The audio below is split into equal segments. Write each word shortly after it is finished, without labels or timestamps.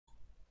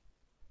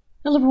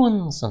Hello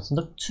everyone,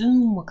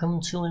 Sunson.2,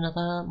 welcome to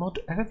another mod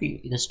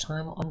overview, this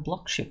time on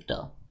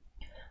Blockshifter.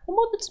 A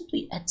mod that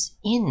simply adds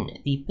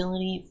in the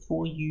ability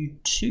for you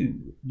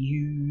to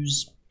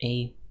use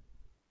a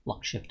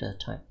Blockshifter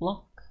type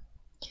block,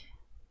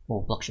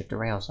 or Blockshifter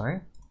Rails,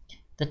 sorry,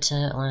 that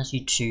allows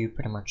you to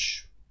pretty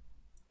much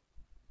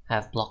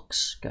have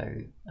blocks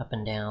go up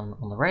and down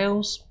on the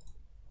rails.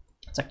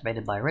 It's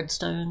activated by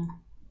redstone.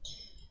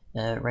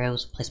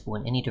 Rails are placeable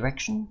in any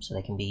direction, so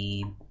they can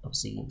be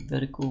obviously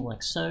vertical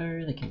like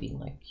so, they can be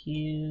like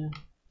here,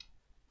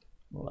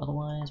 or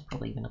otherwise,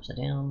 probably even upside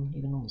down,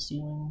 even on the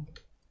ceiling,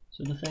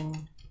 sort of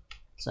thing.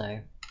 So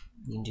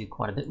you can do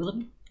quite a bit with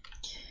them.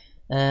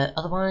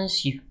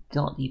 Otherwise, you've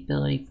got the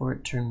ability for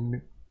it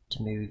to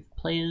move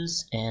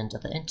players and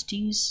other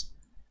entities,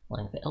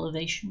 allowing for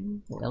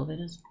elevation or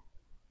elevators,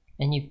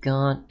 and you've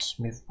got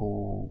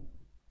movable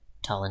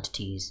tile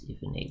entities if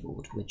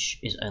enabled, which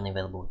is only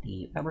available with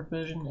the fabric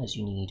version as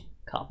you need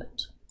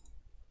carpet.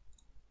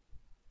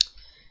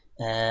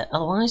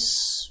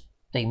 Otherwise,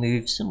 they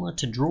move similar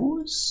to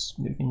drawers,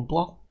 moving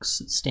blocks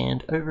that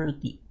stand over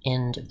the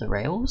end of the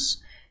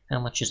rails. How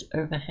much is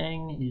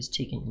overhang is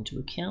taken into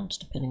account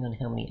depending on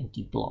how many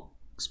empty block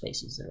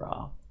spaces there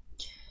are.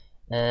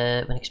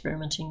 When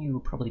experimenting, you will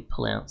probably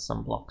pull out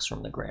some blocks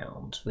from the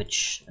ground,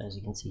 which, as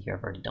you can see here,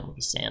 I've already done with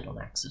the sand on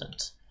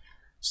accident.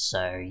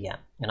 So yeah,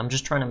 and I'm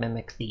just trying to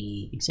mimic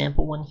the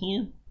example one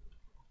here,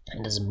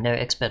 and as I'm no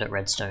expert at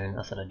redstone,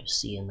 I thought I'd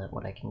just see in that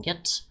what I can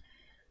get.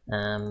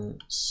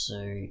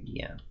 So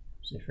yeah,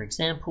 so for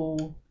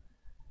example,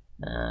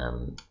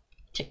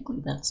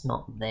 technically that's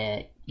not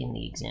there in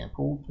the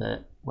example,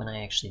 but when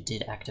I actually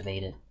did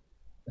activate it,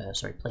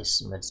 place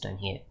some redstone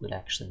here, it would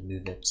actually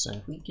move it. So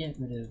if we get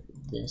rid of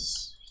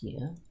this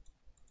here,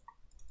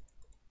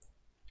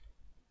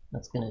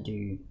 that's going to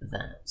do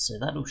that. So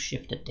that'll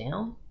shift it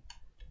down.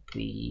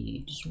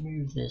 We just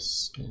remove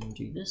this and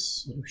do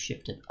this, it'll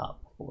shift it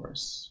up for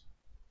us,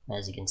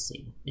 as you can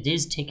see. It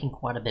is taking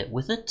quite a bit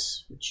with it,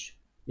 which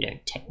we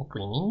don't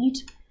technically need,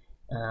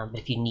 but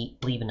if you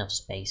leave enough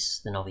space,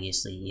 then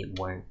obviously it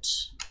won't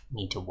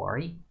need to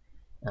worry.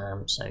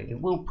 So it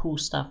will pull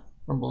stuff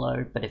from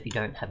below, but if you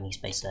don't have any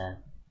space there,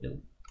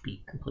 it'll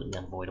be completely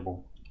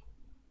unavoidable.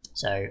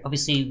 So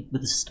obviously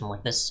with a system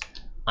like this,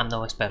 I'm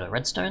no expert at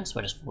redstone, so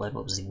I just followed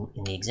what was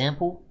in the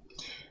example.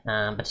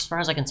 But as far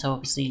as I can tell,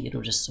 obviously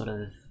it'll just sort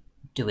of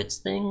do its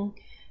thing.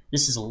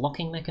 This is a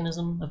locking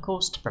mechanism, of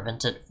course, to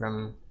prevent it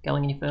from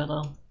going any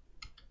further.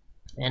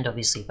 And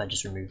obviously if I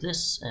just remove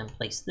this and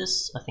place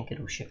this, I think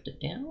it'll shift it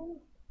down.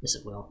 Yes,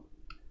 it will.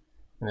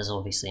 And there's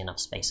obviously enough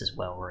space as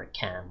well where it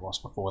can,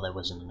 whilst before there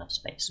wasn't enough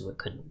space, so it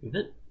couldn't move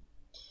it.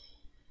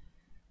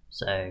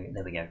 So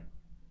there we go.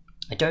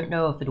 I don't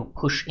know if it'll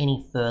push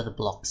any further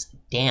blocks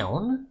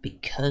down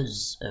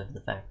because of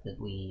the fact that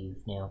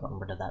we've now gotten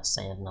rid of that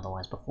sand and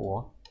otherwise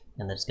before,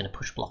 and that it's going to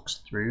push blocks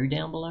through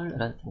down below. I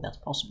don't think that's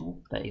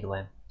possible, but either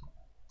way.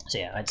 So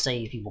yeah, I'd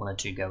say if you wanted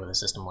to go with a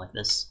system like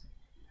this,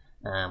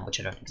 which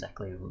I don't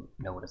exactly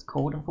know what it's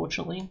called,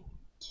 unfortunately.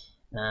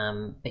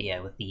 But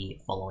yeah, with the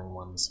following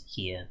ones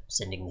here,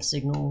 sending the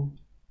signal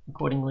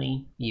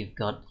accordingly, you've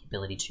got the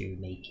ability to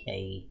make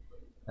a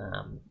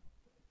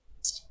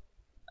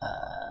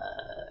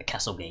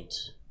castle gate.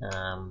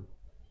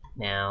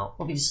 Now,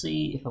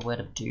 obviously, if I were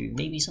to do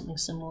maybe something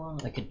similar,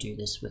 I could do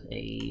this with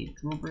a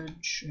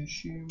drawbridge, I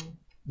assume.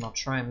 And I'll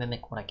try and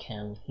mimic what I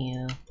can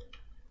here.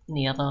 And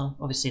the other,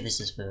 obviously this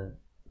is for,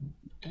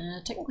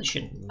 technically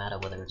shouldn't matter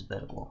whether it's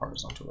vertical or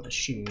horizontal, I'd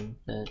assume,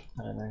 but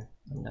I don't know,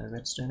 I'm no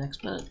redstone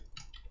expert.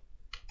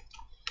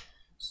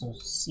 So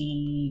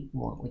see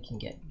what we can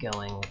get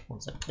going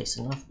once I place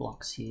enough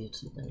blocks here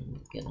to then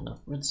get enough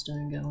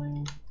redstone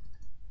going.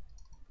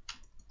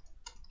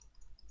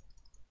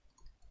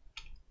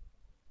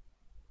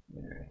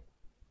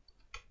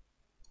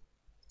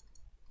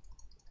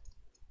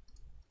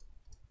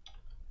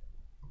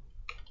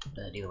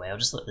 But either way, I'll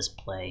just let this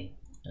play,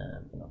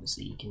 and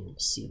obviously you can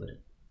see what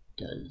it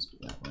does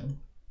that way,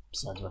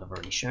 besides what I've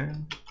already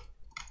shown.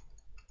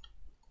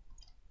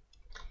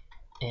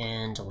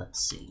 And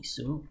let's see,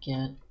 so we'll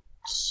get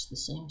the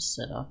same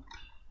setup.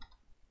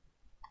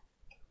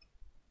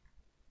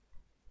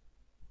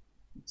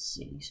 Let's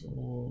see, so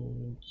we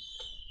need,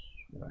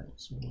 right,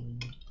 so we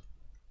need,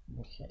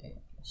 okay,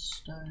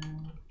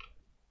 stone,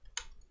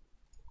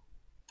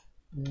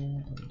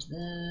 there and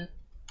there.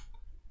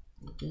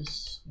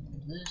 This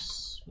and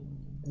this,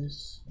 and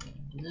this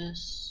and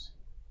this.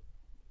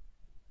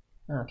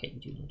 Okay, we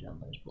do need down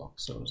those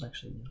blocks, so it was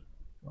actually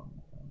wrong.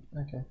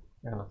 Okay,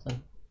 fair enough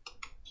then.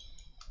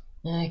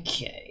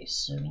 Okay,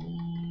 so we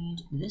need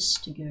this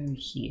to go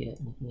here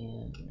and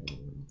here,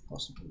 and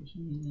possibly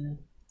here.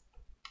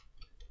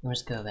 We'll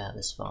just go about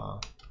this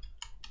far.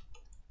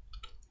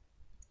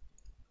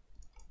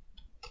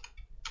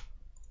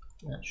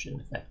 That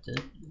shouldn't affect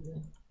it.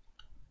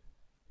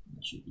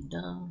 That should be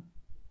done.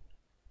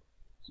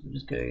 So we'll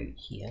just go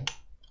here,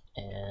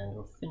 and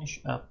we'll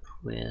finish up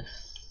with,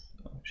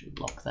 I'll actually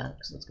lock that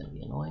because that's going to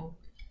be annoying.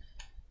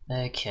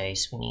 Okay,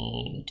 so we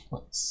need,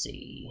 let's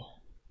see,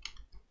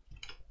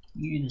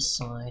 You this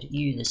side,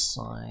 you this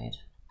side,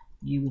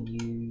 you and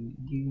you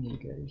need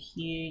to go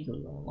here, your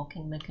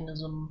locking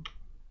mechanism.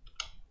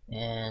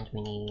 And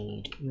we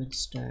need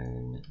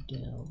redstone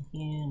down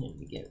here, and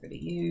we get rid of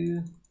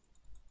you.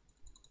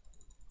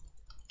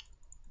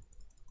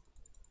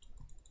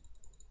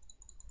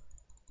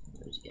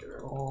 Let's get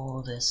rid of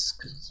all this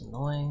because it's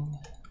annoying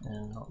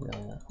and not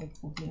really that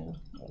helpful here.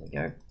 There we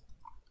go.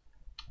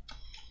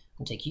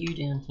 We'll take you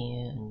down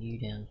here and you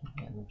down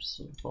here, and we'll just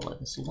sort of follow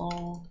this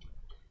along.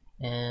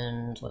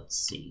 And let's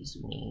see, so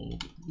we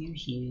need you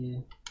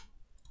here,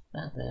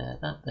 that there,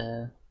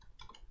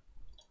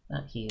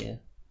 that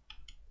here.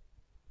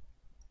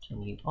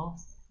 Turn you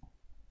off.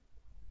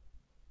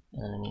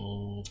 And then I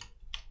need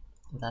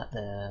that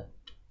there,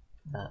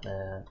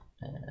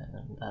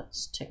 and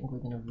that's technically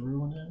going to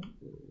ruin it.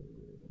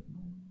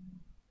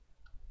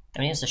 I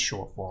mean, it's a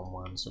short form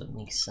one, so it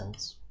makes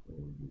sense.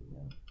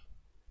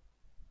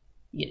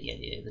 You get the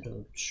idea that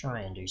it'll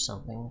try and do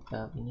something,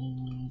 but we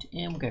need,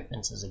 and we'll go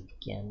fences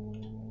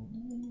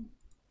again.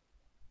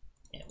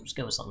 Yeah, we'll just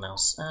go with something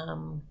else.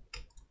 Glass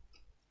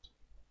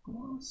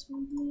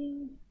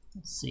maybe?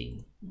 Let's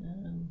see.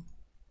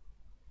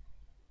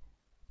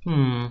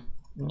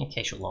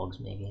 Acacia logs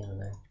maybe, I don't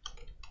know.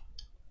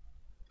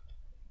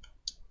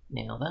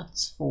 Now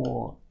that's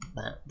for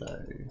that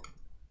though.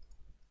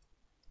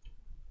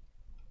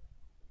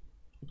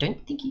 I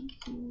don't think you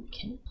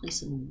can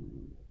place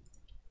them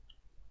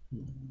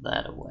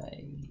that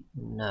away.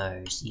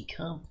 No, so you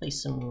can't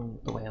place them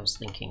the way I was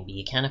thinking, but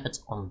you can if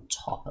it's on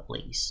top at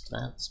least.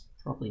 That's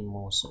probably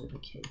more so the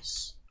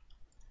case.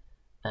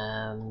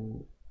 How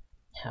do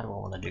I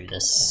want to do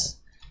this?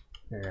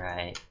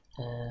 Right.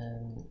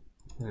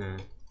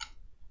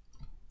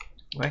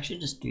 We'll actually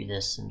just do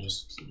this and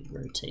just sort of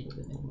rotate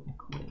everything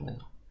accordingly.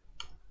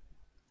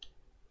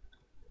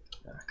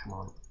 Come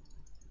on.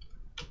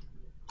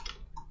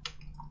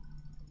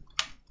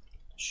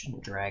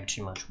 Shouldn't drag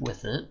too much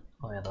with it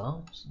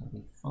either, so that'll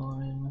be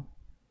fine.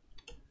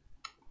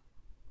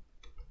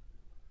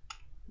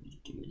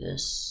 Do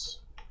this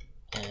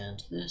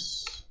and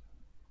this.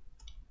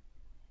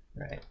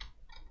 Right.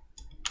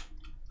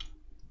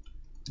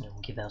 And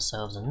we'll give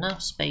ourselves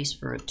enough space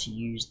for it to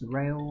use the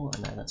rail. I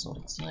know that's not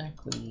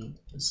exactly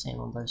the same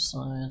on both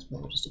sides,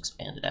 but we'll just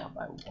expand it out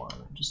by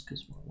 1, just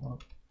because why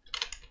not.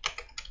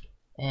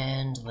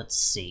 And let's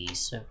see,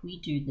 so if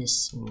we do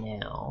this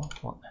now,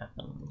 what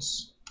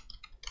happens?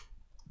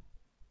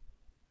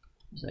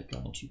 Is that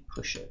going to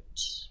push it?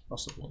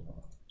 Possibly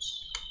not.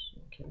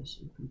 Okay,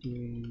 so if we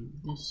do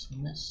this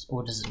and this,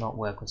 or does it not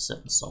work with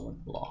certain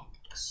solid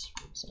blocks,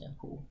 for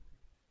example?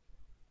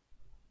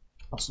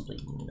 Possibly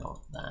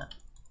not that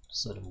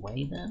sort of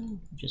way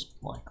then, just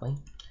likely.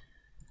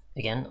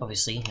 Again,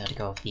 obviously you had to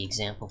go off the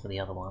example for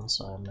the other one,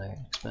 so I'm no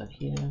expert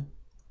here.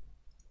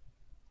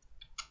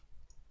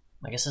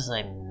 I guess as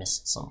I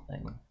missed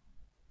something.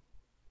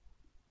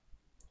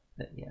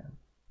 But yeah.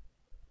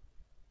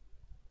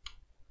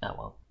 Oh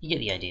well, you get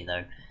the idea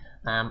though.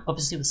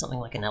 Obviously with something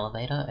like an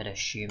elevator, I'd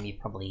assume you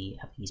probably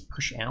have these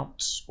push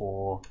out,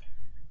 or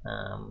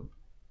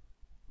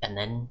and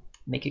then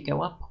make it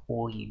go up,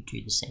 or you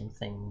do the same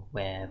thing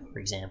where, for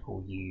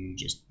example, you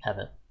just have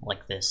it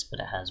like this,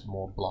 but it has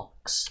more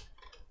blocks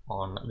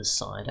on the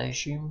side, I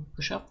assume,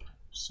 push up.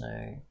 So,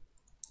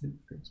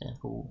 for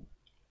example,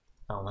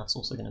 oh, that's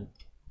also going to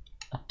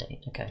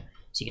update, okay.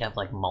 So you could have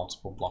like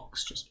multiple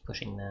blocks just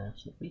pushing there.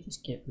 So if we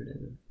just get rid of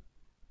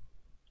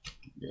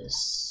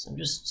this, and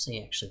just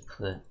say actually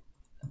put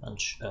a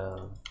bunch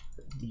of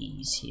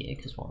these here,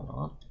 because why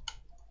not,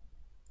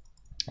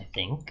 I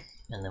think,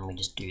 and then we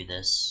just do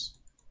this.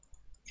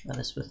 Try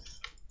this with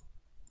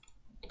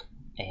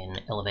an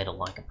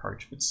elevator-like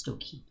approach, but still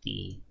keep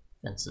the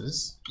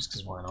fences, just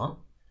because why not?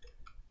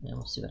 And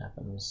we'll see what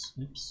happens.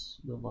 Oops,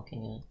 you're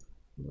blocking it.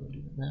 You're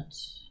doing that.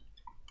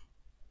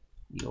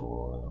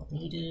 You're not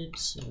needed,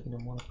 so we're going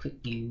to want to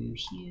put you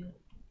here.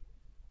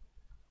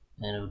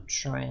 And it'll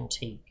try and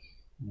take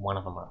one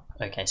of them up.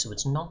 Okay, so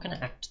it's not going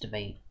to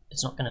activate,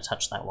 it's not going to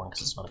touch that one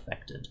because it's not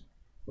affected.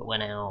 But we're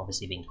now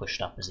obviously being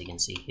pushed up, as you can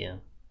see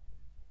here,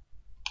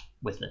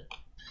 with it.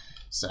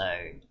 So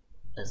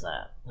there's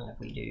that. And if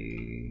we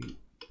do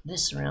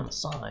this around the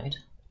side,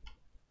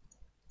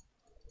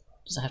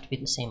 does it have to be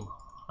the same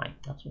height?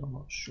 That's what I'm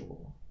not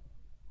sure.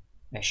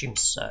 I assume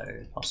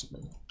so,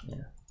 possibly,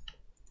 yeah.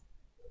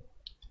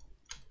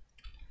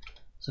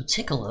 So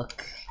take a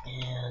look,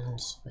 and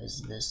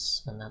there's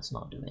this, and that's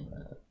not doing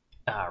that.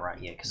 Ah,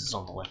 right, yeah, because it's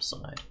on the left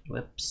side.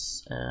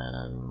 Whoops.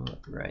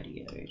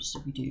 Rightio.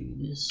 So we do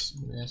this,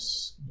 and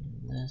this,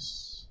 and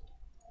this.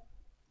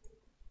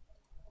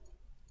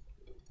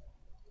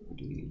 We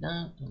do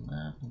that, and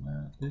that, and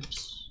that.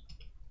 Oops.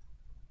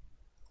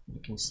 We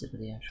consider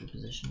the actual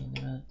positioning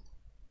of it.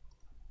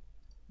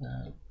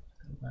 That,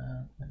 and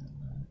that, and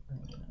that,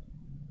 and that.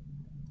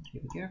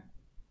 Here we go.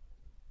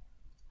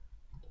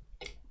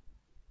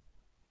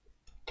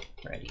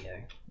 Radio.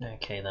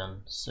 Okay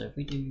then, so if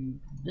we do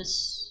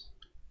this,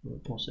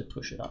 we'll also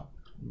push it up.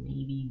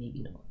 Maybe,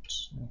 maybe not.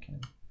 Okay.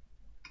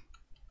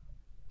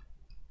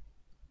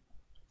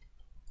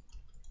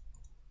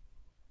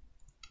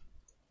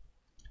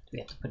 we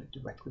have to put it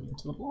directly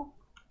into the block?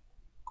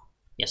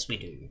 Yes, we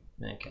do.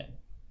 Okay.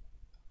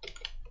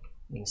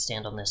 We can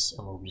stand on this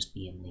and we'll just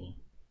be in the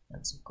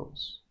fence, of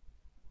course.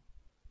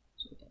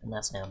 So, and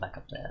that's now back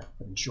up there.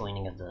 The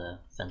joining of the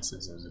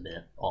fences is a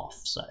bit off,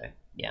 so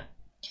yeah.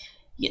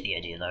 You get the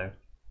idea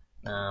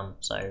though.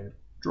 So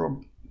draw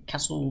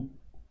castle,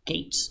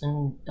 gate,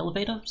 and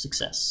elevator,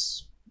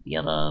 success. The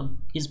other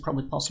is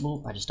probably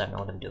possible, I just don't know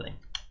what I'm doing.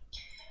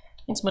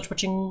 Thanks so much for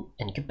watching,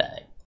 and goodbye.